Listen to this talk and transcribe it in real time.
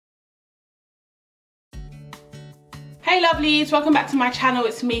Hey lovelies, welcome back to my channel.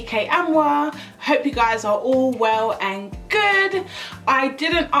 It's me, KayAmoah. Hope you guys are all well and good. I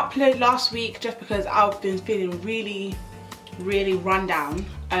didn't upload last week just because I've been feeling really run down.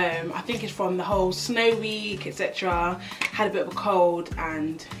 I think it's from the whole snow week, etc. Had a bit of a cold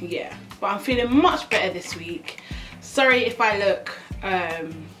and yeah, but I'm feeling much better this week. Sorry if I look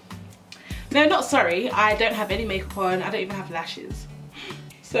no, not sorry, I don't have any makeup on. I don't even have lashes.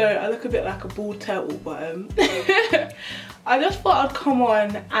 So I look a bit like a bald turtle, but I just thought I'd come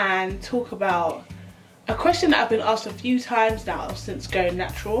on and talk about a question that I've been asked a few times now since going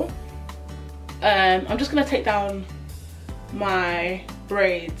natural. I'm just gonna take down my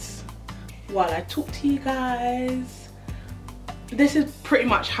braids while I talk to you guys. This is pretty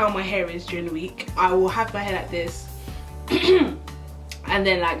much how my hair is during the week. I will have my hair like this and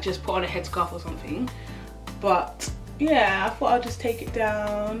then like just put on a headscarf or something. But yeah, I thought I'd just take it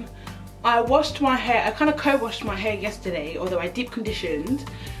down. I washed my hair, I kind of co-washed my hair yesterday, although I deep conditioned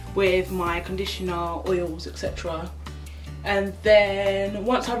with my conditioner, oils, etc. And then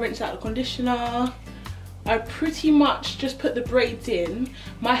once I rinsed out the conditioner, I pretty much just put the braids in.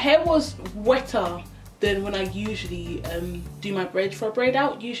 My hair was wetter than when I usually do my braids for a braid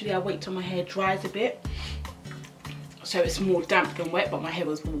out. Usually I wait till my hair dries a bit, so it's more damp than wet, but my hair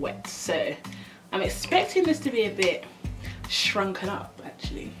was wet. So I'm expecting this to be a bit shrunken up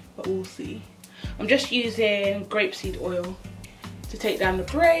actually, but we'll see. I'm just using grapeseed oil to take down the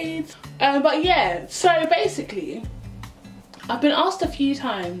braids. But yeah, so basically I've been asked a few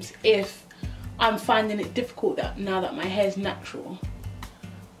times if I'm finding it difficult now that my hair's natural,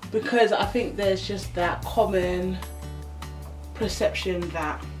 because I think there's just that common perception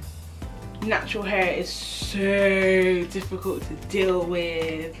that natural hair is so difficult to deal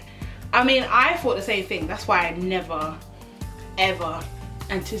with. I mean, I thought the same thing. That's why I never ever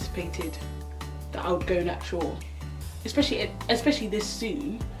anticipated that I would go natural, especially this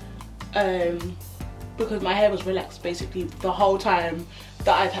soon, because my hair was relaxed basically the whole time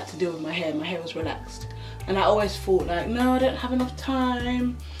that I've had to deal with my hair was relaxed. And I always thought like, no, I don't have enough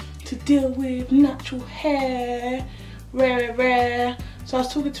time to deal with natural hair, rare. So I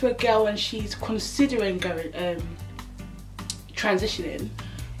was talking to a girl and she's considering going transitioning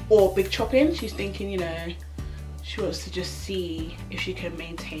or big chopping. She's thinking, you know, she wants to just see if she can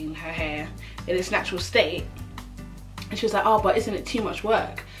maintain her hair in its natural state. And she was like, oh, but isn't it too much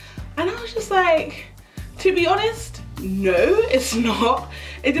work? And I was just like, to be honest, no, it's not.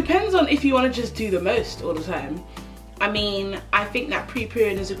 It depends on if you want to just do the most all the time. I mean, I think that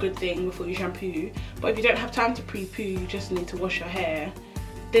pre-pooing is a good thing before you shampoo, but if you don't have time to pre-poo, you just need to wash your hair,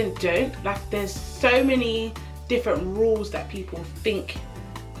 then don't. Like, there's so many different rules that people think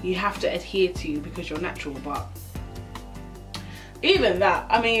you have to adhere to because you're natural, but even that,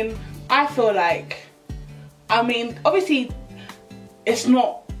 I mean, I feel like, I mean, obviously it's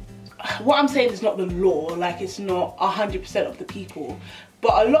not, what I'm saying is not the law, like it's not 100% of the people,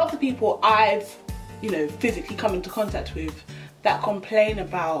 but a lot of the people I've, you know, physically come into contact with that complain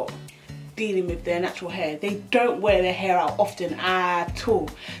about dealing with their natural hair, they don't wear their hair out often at all.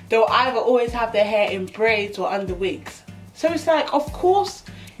 They'll either always have their hair in braids or under wigs. So it's like, of course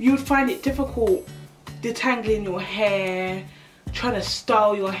you would find it difficult detangling your hair, trying to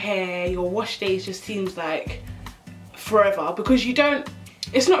style your hair. Your wash days just seems like forever because you don't,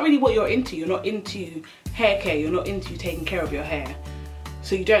 it's not really what you're into. You're not into hair care, you're not into taking care of your hair.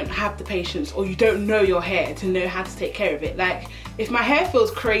 So you don't have the patience, or you don't know your hair to know how to take care of it. Like, if my hair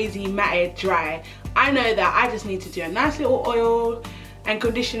feels crazy, matted, dry, I know that I just need to do a nice little oil and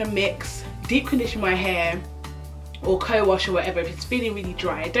conditioner mix, deep condition my hair, or co-wash or whatever. If it's feeling really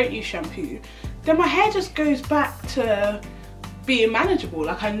dry, don't use shampoo, then my hair just goes back to being manageable.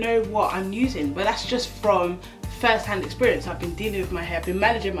 Like, I know what I'm using, but that's just from first-hand experience. I've been dealing with my hair, I've been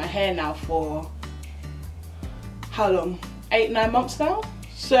managing my hair now for how long? 8-9 months now.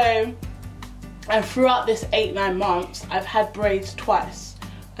 So, and throughout this 8-9 months I've had braids twice,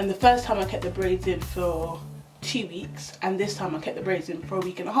 and the first time I kept the braids in for 2 weeks, and this time I kept the braids in for a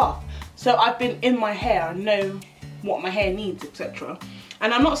week and a half. So I've been in my hair, I know what my hair needs, etc.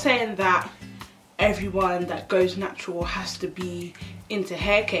 And I'm not saying that everyone that goes natural has to be into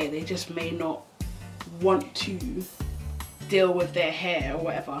hair care, they just may not want to deal with their hair or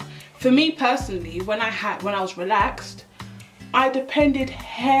whatever. For me personally, when I was relaxed, I depended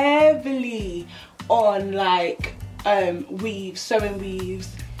heavily on like weaves, sewing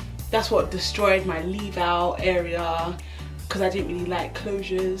weaves. That's what destroyed my leave out area because I didn't really like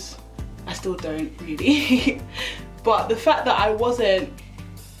closures. I still don't really. But the fact that I was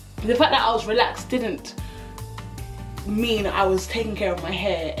relaxed didn't mean I was taking care of my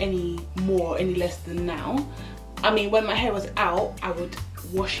hair any more, any less than now. I mean, when my hair was out, I would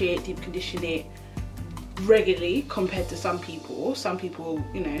wash it, deep condition it regularly compared to some people. Some people,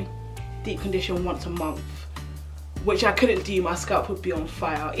 you know, deep condition once a month, which I couldn't do. My scalp would be on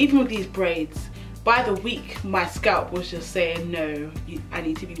fire. Even with these braids, by the week, my scalp was just saying, no, I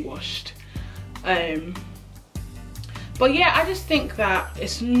need to be washed. But yeah, I just think that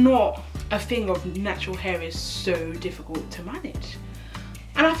it's not a thing of natural hair is so difficult to manage.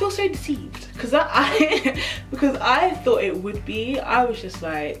 And I feel so deceived because because I thought it would be. I was just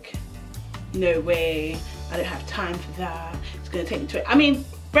like, no way, I don't have time for that. It's gonna take me I mean,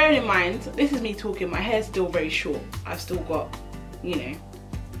 bearing in mind, this is me talking, my hair's still very short. I've still got, you know,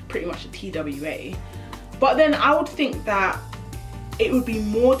 pretty much a TWA. But then I would think that it would be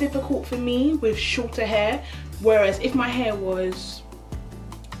more difficult for me with shorter hair. Whereas if my hair was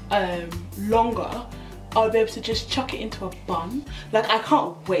longer, I would be able to just chuck it into a bun. Like, I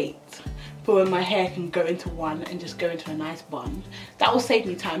can't wait for when my hair can go into one and just go into a nice bun. That will save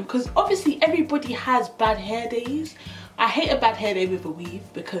me time, because obviously everybody has bad hair days. I hate a bad hair day with a weave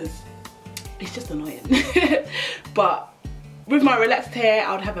because it's just annoying. But with my relaxed hair,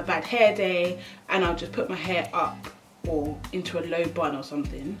 I would have a bad hair day and I'll just put my hair up or into a low bun or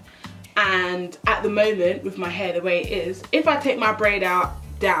something. And at the moment, with my hair the way it is, if I take my braid out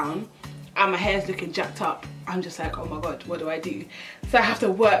down and my hair's looking jacked up, I'm just like, oh my god, what do I do? So I have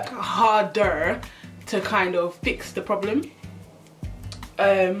to work harder to kind of fix the problem.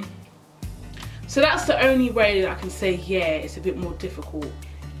 So that's the only way that I can say, yeah, it's a bit more difficult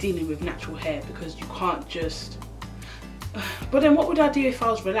dealing with natural hair, because you can't just... But then what would I do if I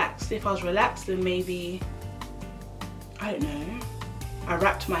was relaxed? If I was relaxed, then maybe, I don't know, I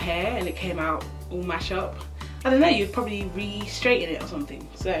wrapped my hair and it came out all mashed up. I don't know, you'd probably re-straighten it or something.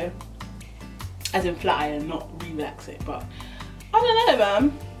 So, as in flat iron, not re-relax it. But I don't know,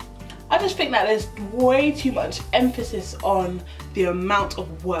 man. I just think that there's way too much emphasis on the amount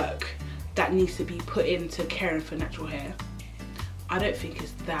of work that needs to be put into caring for natural hair. I don't think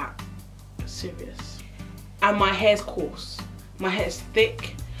it's that serious. And my hair's coarse. My hair's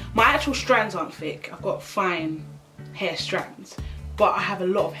thick. My actual strands aren't thick. I've got fine hair strands, but I have a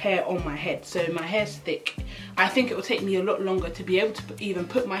lot of hair on my head, so my hair's thick. I think it will take me a lot longer to be able to even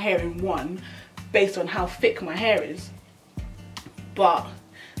put my hair in one based on how thick my hair is. But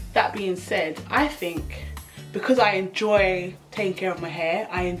that being said, I think because I enjoy taking care of my hair,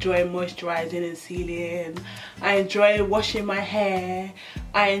 I enjoy moisturising and sealing, I enjoy washing my hair,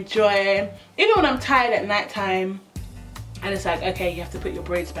 I enjoy, even when I'm tired at night time and it's like, okay, you have to put your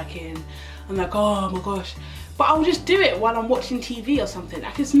braids back in, I'm like, oh my gosh. But I'll just do it while I'm watching TV or something.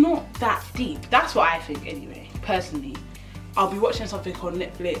 Like, it's not that deep. That's what I think anyway, personally. I'll be watching something on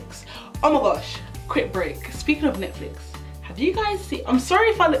Netflix. Oh my gosh, quick break. Speaking of Netflix, have you guys seen, I'm sorry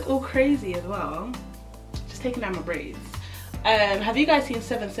if I look all crazy as well, just taking out my braids. Have you guys seen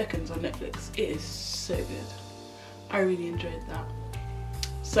 7 Seconds on Netflix? It is so good. I really enjoyed that.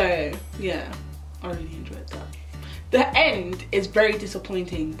 So yeah, I really enjoyed that. The end is very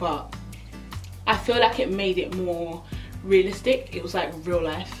disappointing, but I feel like it made it more realistic. It was like real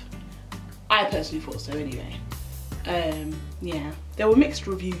life. I personally thought so anyway. Yeah, there were mixed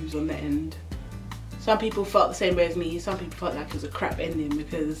reviews on the end. Some people felt the same way as me. Some people felt like it was a crap ending,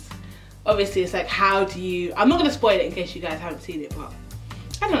 because obviously it's like, how do you... I'm not going to spoil it in case you guys haven't seen it, but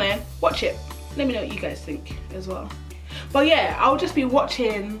I don't know. Watch it. Let me know what you guys think as well. But yeah, I'll just be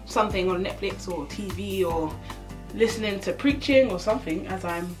watching something on Netflix or TV or listening to preaching or something as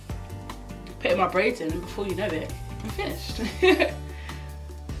I'm putting my braids in, and before you know it, I'm finished.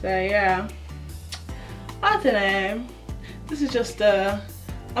 So yeah, I don't know. This is just I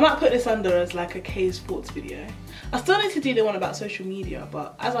might put this under as like a K sports video. I still need to do the one about social media,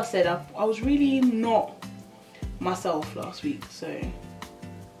 but as I said, I was really not myself last week, so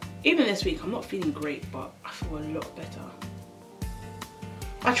even this week I'm not feeling great, but I feel a lot better.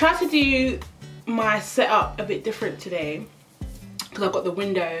 I tried to do my setup a bit different today because I've got the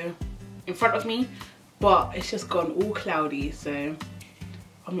window in front of me, but it's just gone all cloudy, so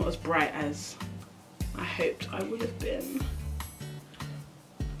I'm not as bright as I hoped I would have been.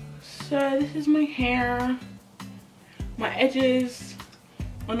 So this is my hair. My edges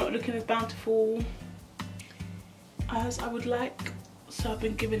are not looking as bountiful as I would like, so I've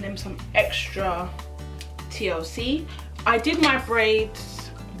been giving them some extra TLC. I did my braids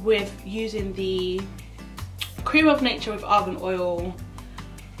with using the Cream of Nature with Argan Oil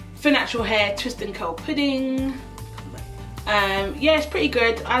for natural hair twist and curl pudding. Yeah, it's pretty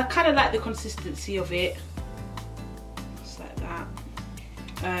good. I kind of like the consistency of it. Just like that.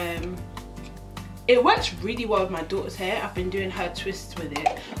 It works really well with my daughter's hair. I've been doing her twists with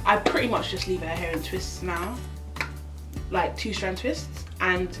it. I pretty much just leave her hair in twists now. like 2-strand twists,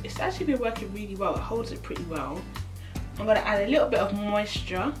 and it's actually been working really well. It holds it pretty well. I'm gonna add a little bit of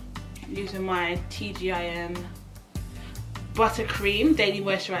moisture using my TGIM Buttercream Daily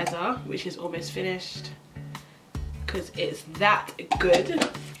Moisturizer, which is almost finished because it's that good.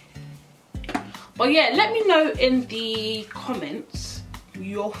 But yeah, let me know in the comments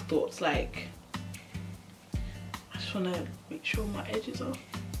your thoughts. Like, I just want to make sure my edges are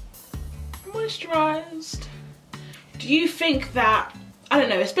moisturized. Do you think that, I don't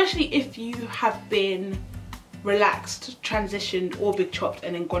know, especially if you have been relaxed, transitioned or big chopped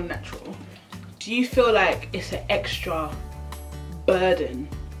and then gone natural, do you feel like it's an extra burden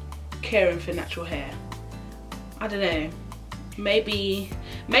caring for natural hair? I don't know, maybe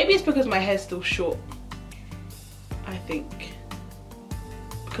it's because my hair's still short, I think,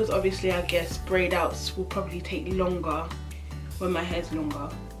 because obviously I guess braid outs will probably take longer when my hair's longer,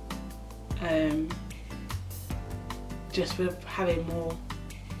 just with having more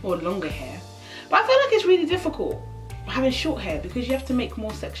longer hair. But I feel like it's really difficult having short hair because you have to make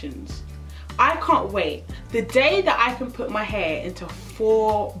more sections. I can't wait. The day that I can put my hair into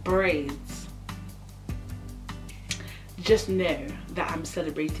 4 braids, just know that I'm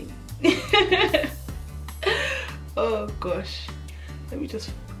celebrating. Oh gosh, let me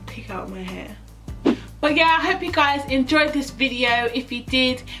just pick out my hair. But yeah, I hope you guys enjoyed this video. If you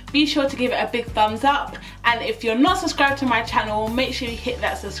did, be sure to give it a big thumbs up. And if you're not subscribed to my channel, make sure you hit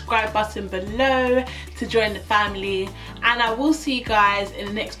that subscribe button below to join the family. And I will see you guys in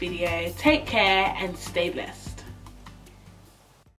the next video. Take care and stay blessed.